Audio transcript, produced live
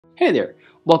Hey there,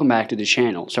 welcome back to the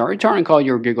channel. So I return and call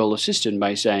your Google Assistant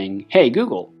by saying, "Hey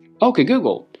Google." "Okay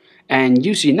Google," and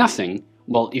you see nothing.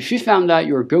 Well, if you found out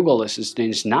your Google Assistant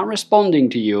is not responding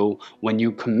to you when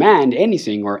you command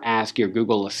anything or ask your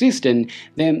Google Assistant,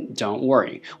 then don't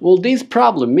worry. Well, this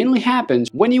problem mainly happens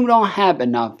when you don't have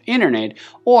enough internet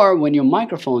or when your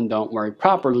microphone don't work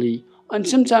properly, and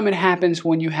sometimes it happens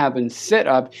when you haven't set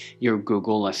up your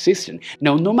Google Assistant.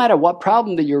 Now, no matter what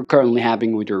problem that you're currently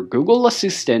having with your Google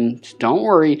Assistant, don't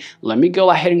worry, let me go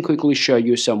ahead and quickly show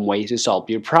you some ways to solve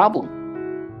your problem.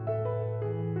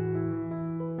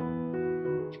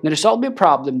 Now, to solve your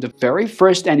problem, the very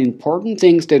first and important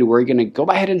things that we're going to go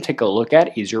ahead and take a look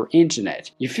at is your internet.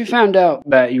 If you found out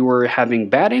that you were having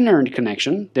bad internet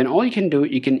connection, then all you can do,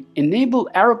 you can enable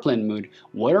airplane mode,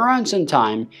 wait around some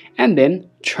time, and then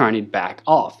turn it back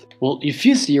off. Well, if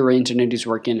you see your internet is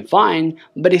working fine,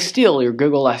 but still your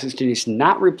Google Assistant is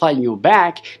not replying you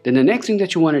back, then the next thing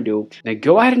that you want to do, then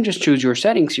go ahead and just choose your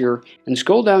settings here and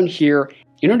scroll down here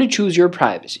in order to choose your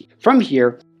privacy. From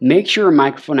here, make sure your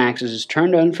microphone access is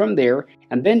turned on from there,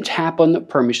 and then tap on the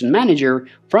permission manager.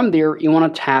 From there, you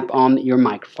want to tap on your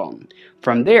microphone.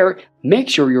 From there, make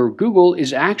sure your Google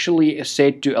is actually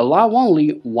set to allow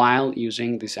only while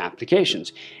using these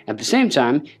applications. At the same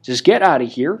time, just get out of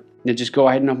here. Then just go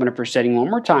ahead and open up your setting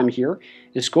one more time here.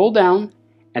 Just scroll down,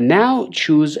 and now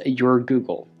choose your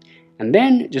Google. And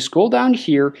then just scroll down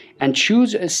here and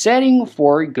choose a setting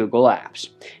for Google Apps.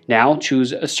 Now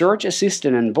choose a search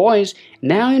assistant and voice.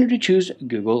 Now you need to choose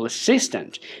Google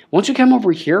Assistant. Once you come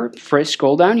over here, first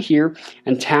scroll down here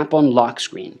and tap on lock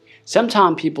screen.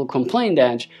 Sometimes people complain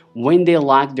that when they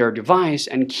lock their device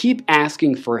and keep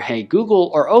asking for "Hey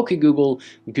Google" or "Okay Google,"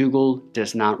 Google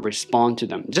does not respond to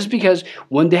them, just because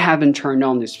when they haven't turned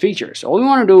on these features. So all you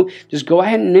want to do, just go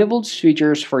ahead and enable these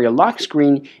features for your lock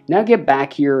screen. Now get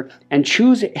back here and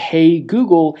choose "Hey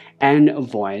Google" and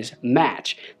voice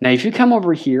match. Now if you come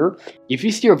over here, if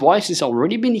you see your voice has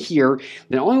already been here,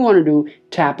 then all you want to do,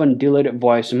 tap on delete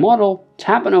voice model,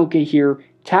 tap on OK here,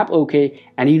 tap OK,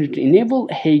 and you need to enable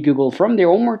 "Hey Google" from there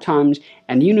one more time,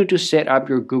 and you need to set up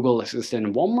your Google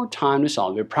Assistant one more time to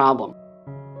solve your problem.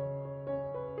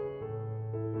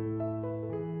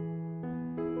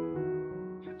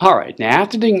 Alright, now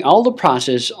after doing all the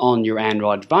process on your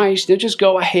Android device, then just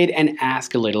go ahead and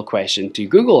ask a little question to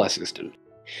Google Assistant.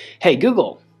 "Hey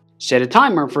Google, set a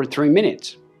timer for 3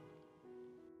 minutes.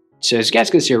 So as you guys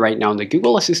can see right now, the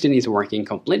Google Assistant is working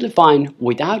completely fine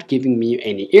without giving me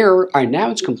any error, and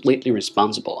now it's completely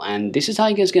responsible. And this is how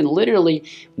you guys can literally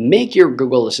make your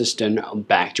Google Assistant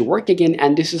back to work again,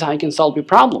 and this is how you can solve your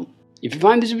problem. If you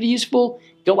find this video useful,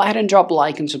 go ahead and drop a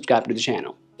like and subscribe to the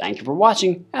channel. Thank you for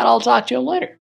watching, and I'll talk to you later.